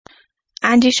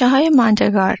اندیشه‌های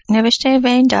ماندگار، نوشته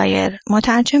وین دایر،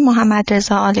 مترجم محمد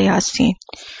رضا آل یاسین.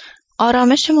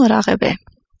 آرامش مراقبه.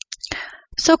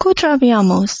 سکوت را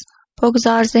بیاموز.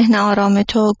 بگذار ذهن آرام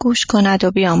تو گوش کند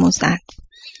و بیاموزد.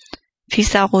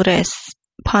 فیثاغورس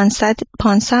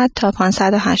 500 تا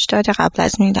 580 قبل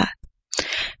از میلاد.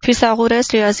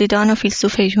 فیثاغورس ریاضیدان و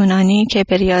فیلسوف یونانی که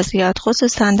به ریاضیات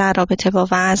خصوصاً در رابطه با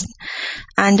وزن،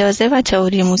 اندازه و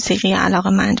تئوری موسیقی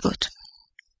علاقه‌مند بود.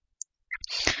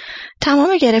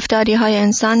 تمام گرفتاری‌های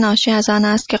انسان ناشی از آن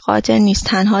است که قادر نیست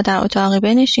تنها در اتاقی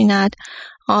بنشیند،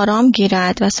 آرام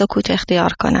گیرد و سکوت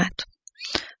اختیار کند.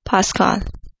 پاسکال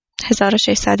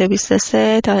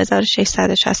 1623 تا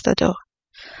 1662.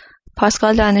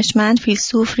 پاسکال دانشمند،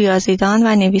 فیلسوف، ریاضیدان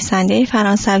و نویسنده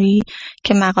فرانسوی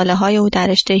که مقاله‌های او در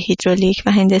رشته هیدرولیک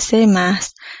و هندسه محض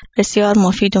بسیار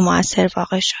مفید و مؤثر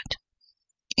واقع شد.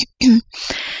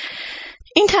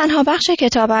 این تنها بخش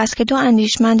کتاب است که دو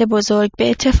اندیشمند بزرگ به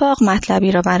اتفاق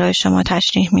مطلبی را برای شما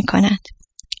تشریح می‌کنند.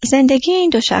 زندگی این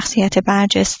دو شخصیت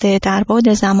برجسته در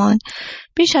بعد زمان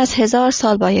بیش از 1000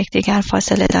 سال با یکدیگر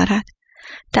فاصله دارد.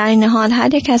 در این حال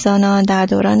هر یک از آنان در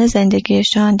دوران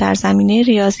زندگیشان در زمینه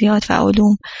ریاضیات و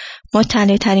علوم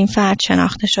مطلع‌ترین فرد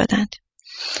شناخته شدند.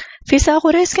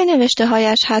 فیثاغورس که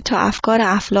نوشته‌هایش حتی افکار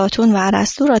افلاطون و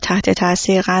ارسطو را تحت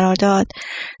تاثیر قرار داد،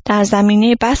 در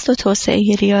زمینه بسط و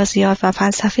توسعه ریاضیات و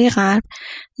فلسفه غرب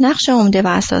نقش عمده و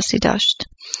اساسی داشت.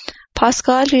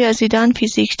 پاسکال ریاضیدان،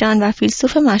 فیزیکدان و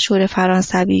فیلسوف مشهور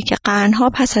فرانسوی که قرنها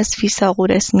پس از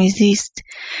فیثاغورس میزیست،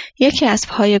 یکی از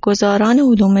پایه‌گذاران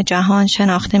علوم جهان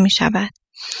شناخته می‌شود.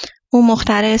 او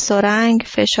مخترع سرنگ،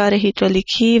 فشار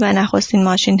هیدرولیکی و نخستین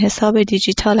ماشین حساب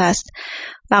دیجیتال است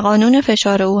و قانون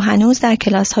فشار او هنوز در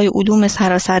کلاس‌های علوم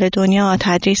سراسر دنیا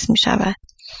تدریس می‌شود.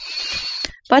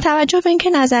 با توجه به اینکه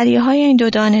نظریه‌های این دو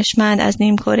دانشمند از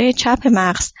نیمکره چپ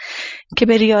مغز که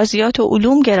به ریاضیات و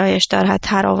علوم گرایش دارد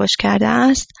تراوش کرده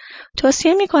است،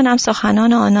 توصیه می‌کنم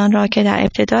سخنان آنان را که در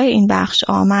ابتدای این بخش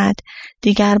آمد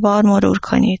دیگر بار مرور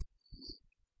کنید.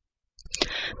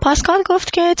 پاسکال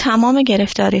گفت که تمام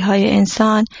گرفتاری‌های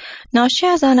انسان ناشی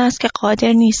از آن است که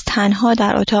قادر نیست تنها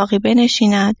در اتاقی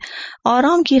بنشیند،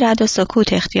 آرام گیرد و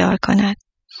سکوت اختیار کند.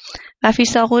 و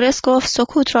فیثاغورس گفت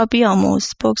سکوت را بیاموز،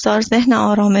 بگذار ذهن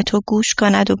آرام تو گوش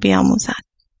کند و بیاموزد.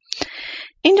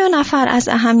 این دو نفر از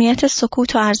اهمیت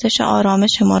سکوت و ارزش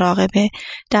آرامش مراقبه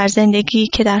در زندگی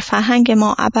که در فرهنگ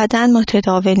ما ابداً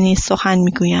متداول نیست سخن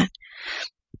میگویند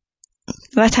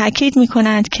و تأکید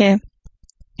میکنند که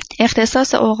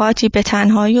اختصاص اوقاتی به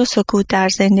تنهایی و سکوت در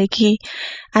زندگی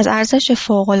از ارزش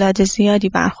فوق‌العاده زیادی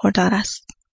برخوردار است.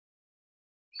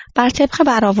 بر طبق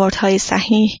برآوردهای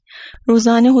صحیح،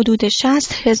 روزانه حدود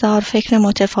 60,000 فکر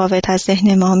متفاوت از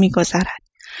ذهن ما می‌گذرد.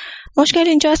 مشکل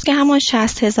اینجاست که همان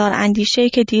 60,000 اندیشه‌ای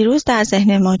که دیروز در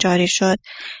ذهن ما جاری شد،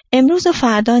 امروز و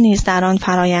فردا نیز در آن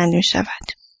فرایند می‌شود.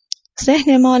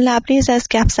 ذهن ما لبریز از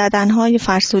گپ زدن‌های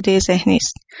فرسوده ذهنی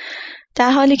است،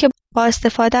 در حالی که با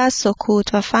استفاده از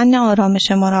سکوت و فن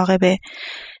آرامش مراقبه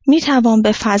می‌توان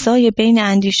به فضای بین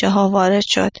اندیشه‌ها وارد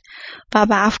شد و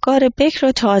به افکار بکر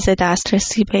و تازه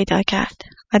دسترسی پیدا کرد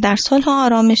و در صلح و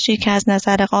آرامشی که از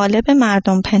نظر غالب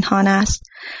مردم پنهان است،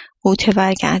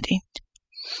 غوطه‌ور گردید.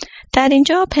 در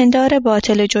اینجا پندار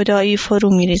باطل جدایی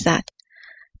فرو می‌ریزد.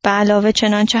 به علاوه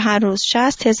چنانچه هر روز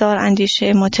 60,000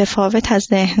 اندیشه متفاوت از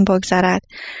ذهن بگذرد،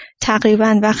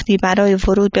 تقریباً وقتی برای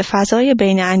ورود به فضای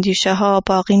بین اندیشه‌ها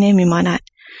باقی نمی‌ماند،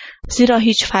 زیرا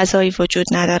هیچ فضایی وجود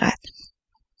ندارد.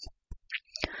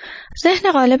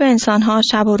 ذهن غالب انسان‌ها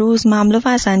شب و روز مملو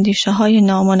از اندیشه‌های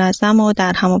نامنظم و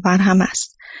در هم و بر هم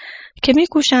است که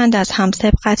می‌کوشند از هم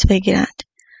سبقت بگیرند.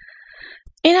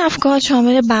 این افکار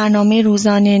شامل برنامه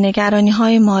روزانه،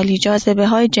 نگرانی‌های مالی،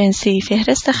 جاذبه‌های جنسی،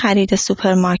 فهرست خرید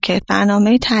سوپرمارکت،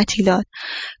 برنامه تعطیلات،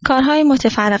 کارهای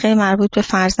متفرقه مربوط به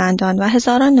فرزندان و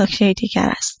هزاران نکته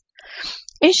دیگر است.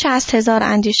 این 60,000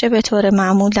 اندیشه به طور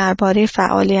معمول درباره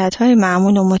فعالیت‌های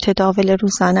معمول و متداول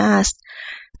روزانه است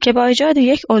که با ایجاد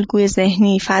یک الگوی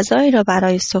ذهنی فضایی را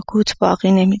برای سکوت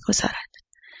باقی نمی‌گذارد.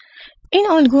 این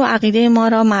الگو عقیده ما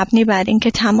را مبنی بر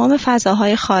اینکه تمام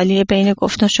فضاهای خالی بین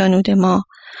گفت و شنود ما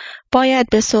باید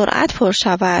به سرعت پر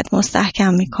شود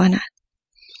مستحکم می‌کند.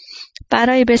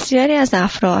 برای بسیاری از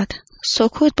افراد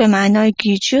سکوت به معنای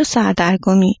گیجی و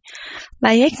سردرگمی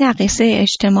و یک نقیصه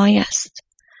اجتماعی است.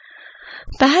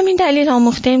 به همین دلیل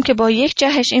آموخته‌ایم که با یک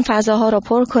جهش این فضاها را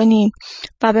پر کنیم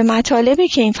و به مطالبی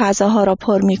که این فضاها را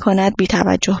پر می‌کند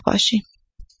بی‌توجه باشیم.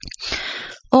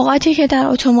 اوقاتی که در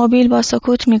اتومبیل با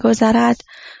سکوت می‌گذرد،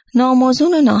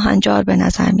 ناموزون و ناهنجار به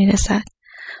نظر می‌رسد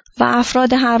و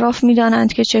افراد حراف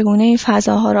می‌دانند که چگونه این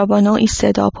فضاها را با نوعی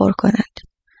صدا پر کنند.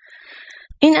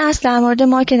 این اصل در مورد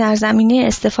ما که در زمینه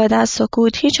استفاده از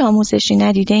سکوت هیچ آموزشی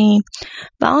ندیده ایم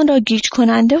و آن را گیج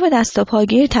کننده و دست و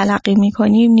پاگیر تلقی می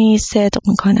کنیم نیز صدق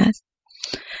می کند.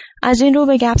 از این رو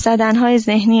به گپ زدن‌های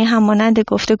ذهنی همانند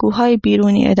گفتگوهای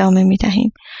بیرونی ادامه می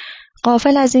دهیم.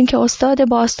 غافل از این که استاد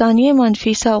باستانیمان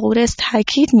فیثاغورس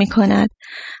تاکید می کند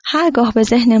هرگاه به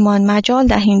ذهنمان مجال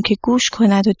دهیم که گوش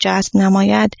کند و جذب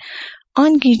نماید،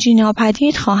 آن گیجی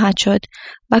ناپدید خواهد شد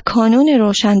و کانون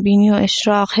روشنبینی و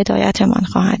اشراق هدایتمان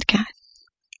خواهد کرد.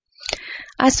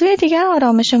 از سوی دیگر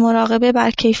آرامش مراقبه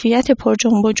بر کیفیت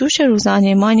پرجنب و جوش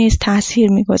روزانه ما نیز تأثیر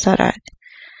می‌گذارد.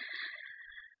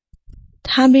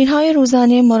 تمرین‌های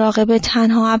روزانه مراقبه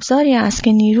تنها ابزاری است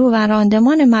که نیرو و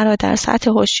راندمان مرا در سطح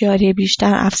هوشیاری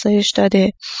بیشتر افزایش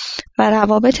داده و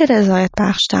روابط رضایت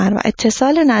بخشتر و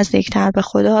اتصال نزدیکتر به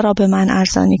خدا را به من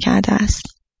ارزانی کرده است.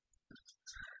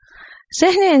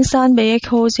 ذهن انسان به یک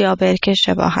حوض یا برکه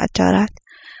شباهت دارد.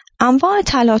 انواع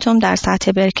تلاطم در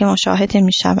سطح برکه مشاهده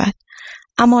می شود،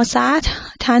 اما سطح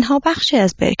تنها بخشی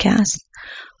از برکه است.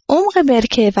 عمق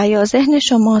برکه و یا ذهن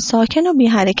شما ساکن و بی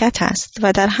حرکت است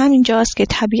و در همین جاست که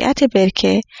طبیعت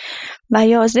برکه و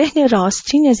یا ذهن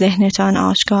راستین ذهنتان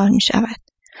آشکار می شود.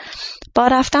 با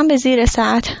رفتن به زیر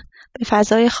سطح به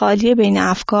فضای خالی بین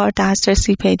افکار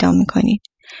دسترسی پیدا می کنید.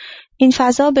 این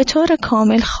فضا به طور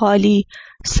کامل خالی،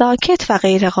 ساکت و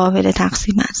غیر قابل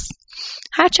تقسیم است.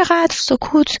 هرچقدر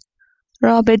سکوت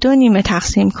را به دو نیمه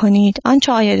تقسیم کنید،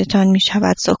 آنچه عایدتان می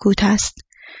شود سکوت است.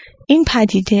 این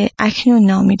پدیده اکنون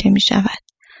نامیده می شود.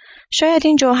 شاید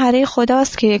این جوهره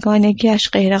خداست که یگانگیش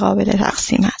غیر قابل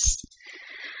تقسیم است.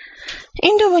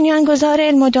 این دو بنیانگذار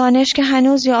علم و دانش که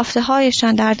هنوز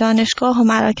یافته‌هایشان در دانشگاه و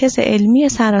مراکز علمی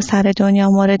سراسر دنیا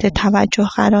مورد توجه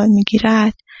قرار می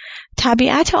گیرد،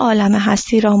 طبیعت عالم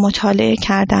هستی را مطالعه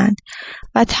کردند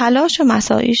و تلاش و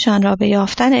مساعیشان را به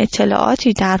یافتن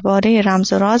اطلاعاتی درباره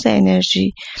رمز و راز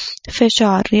انرژی،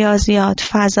 فشار، ریاضیات،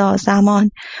 فضا،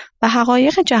 زمان و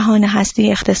حقایق جهان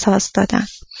هستی اختصاص دادند.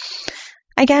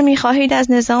 اگر می‌خواهید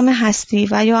از نظام هستی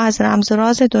و یا از رمز و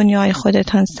راز دنیای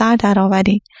خودتان سر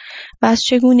درآورید و از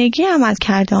چگونگی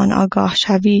عملکرد آن آگاه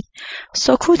شوید،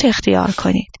 سکوت اختیار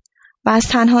کنید و از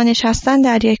تنها نشستن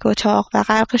در یک اتاق و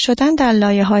غرق شدن در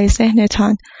لایه‌های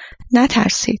ذهنتان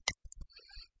نترسید.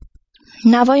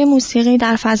 نوای موسیقی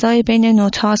در فضای بین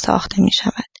نوت‌ها ساخته می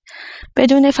شود.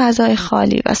 بدون فضای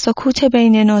خالی و سکوت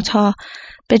بین نوت‌ها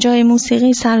به جای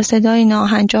موسیقی سر و صدای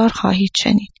ناهنجار خواهید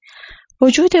شنید.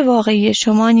 وجود واقعی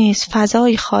شما نیز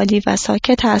فضای خالی و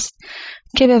ساکت است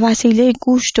که به وسیله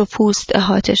گوشت و پوست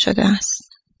احاطه شده است.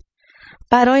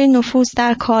 برای نفوذ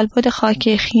در کالبد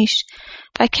خاکی خویش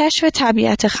و کشف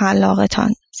طبیعت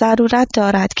خلاقتان ضرورت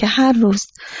دارد که هر روز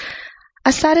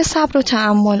از سر صبر و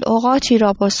تأمل اوقاتی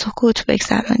را با سکوت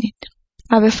بگذرانید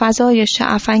و به فضای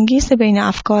شعف‌انگیز بین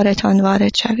افکارتان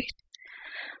وارد شوید.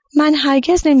 من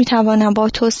هرگز نمیتوانم با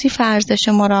توصیف ارزش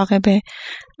مراقبه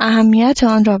اهمیت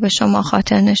آن را به شما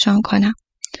خاطر نشان کنم.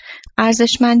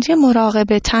 ارزشمندی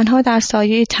مراقبه تنها در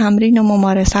سایه تمرین و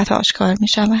ممارست آشکار می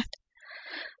شود.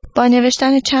 با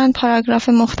نوشتن چند پاراگراف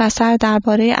مختصر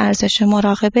درباره ارزش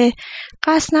مراقبه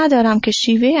قصد ندارم که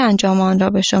شیوه انجام آن را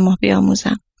به شما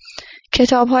بیاموزم.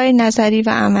 کتاب‌های نظری و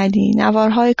عملی،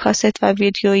 نوارهای کاست و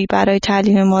ویدیویی برای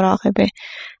تعلیم مراقبه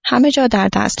همه جا در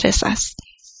دسترس است.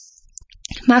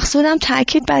 مقصودم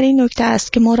تأکید بر این نکته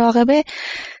است که مراقبه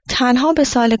تنها به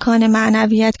سالکان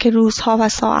معنویت که روزها و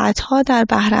ساعتها در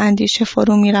بحر اندیشه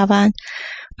فرو می‌روند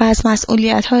و از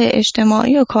مسئولیت‌های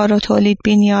اجتماعی و کار و تولید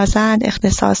بی‌نیازند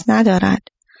اختصاص ندارد.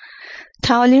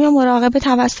 تعالیم مراقبه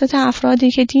توسط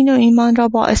افرادی که دین و ایمان را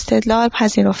با استدلال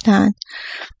پذیرفتند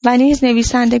و نیز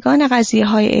نویسندگان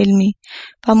قضیه‌های علمی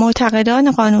و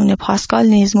معتقدان قانون پاسکال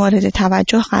نیز مورد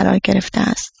توجه قرار گرفته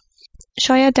است.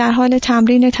 شاید در حال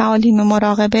تمرین تعالیم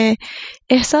مراقبه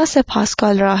احساس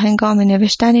پاسکال را هنگام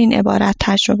نوشتن این عبارت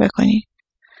تجربه کنید.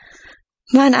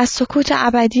 من از سکوت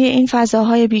ابدی این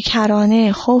فضاهای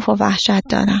بیکرانه خوف و وحشت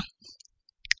دارم.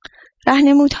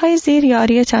 راهنمودهای زیر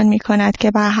یاریتان می‌کند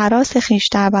که بر هراس خویش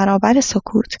در برابر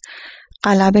سکوت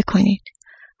غلبه کنید.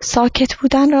 ساکت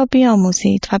بودن را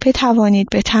بیاموزید و بتوانید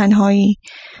به تنهایی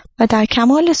و در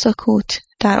کمال سکوت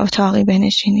در اتاقی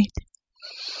بنشینید.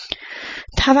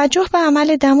 توجه به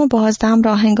عمل دم و بازدم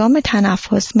را هنگام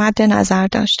تنفس مد نظر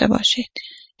داشته باشید.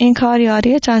 این کار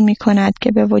یاریتان می‌کند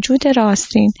که به وجود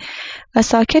راستین و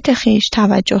ساکت خویش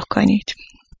توجه کنید.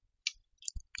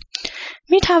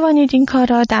 می توانید این کار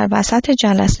را در وسط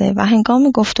جلسه و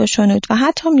هنگام گفت و شنود و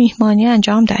حتی میهمانی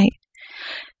انجام دهید.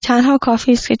 تنها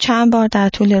کافی است که چند بار در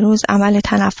طول روز عمل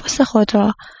تنفس خود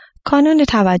را کانون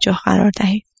توجه قرار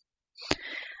دهید.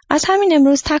 از همین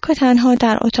امروز تک و تنها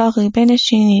در اتاقی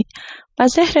بنشینید و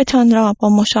ذهنتان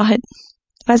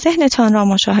را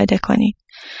مشاهده کنید.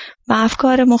 و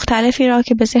افکار مختلفی را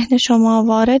که به ذهن شما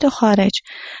وارد و خارج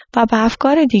و به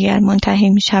افکار دیگر منتهی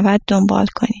می شود دنبال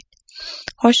کنید.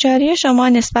 هوشیاری شما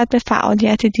نسبت به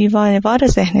فعالیت دیوانه‌وار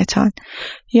ذهنتان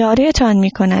یاریتان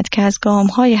می کند که از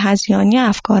گام‌های هذیانی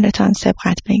افکارتان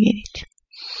سبقت بگیرید.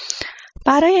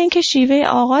 برای اینکه شیوه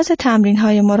آغاز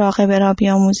تمرین‌های مراقبه را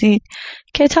بیاموزید،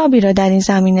 کتابی را در این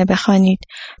زمینه بخوانید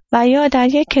و یا در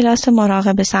یک کلاس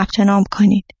مراقبه ثبت نام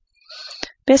کنید.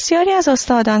 بسیاری از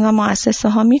استادان و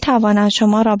مؤسسه‌ها می‌توانند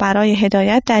شما را برای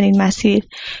هدایت در این مسیر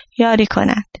یاری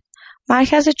کنند.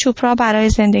 مرکز چوپرا برای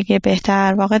زندگی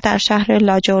بهتر واقع در شهر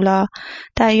لاجولا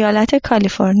در ایالت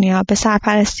کالیفرنیا به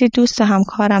سرپرستی دوست و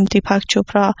همکارم دیپاک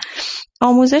چوپرا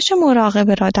آموزش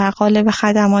مراقبه را در قالب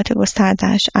خدمات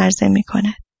گسترده‌اش عرضه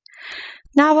می‌کند.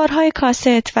 نوارهای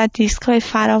کاست و دیسک‌های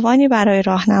فراوانی برای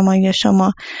راهنمایی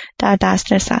شما در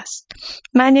دسترس است.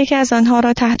 من یکی از آنها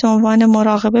را تحت عنوان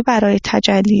مراقبه برای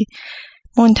تجلی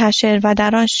منتشر و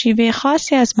در آن شیوه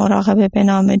خاصی از مراقبه به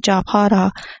نام جاب‌ها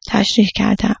را تشریح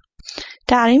کردم.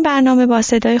 در این برنامه با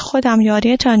صدای خودم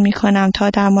یاریتان می‌کنم تا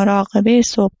در مراقبه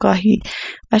صبحگاهی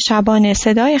و شبانه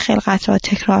صدای خلقت را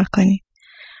تکرار کنید.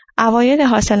 عواید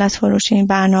حاصل از فروش این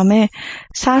برنامه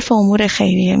صرف امور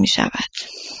خیریه می‌شود.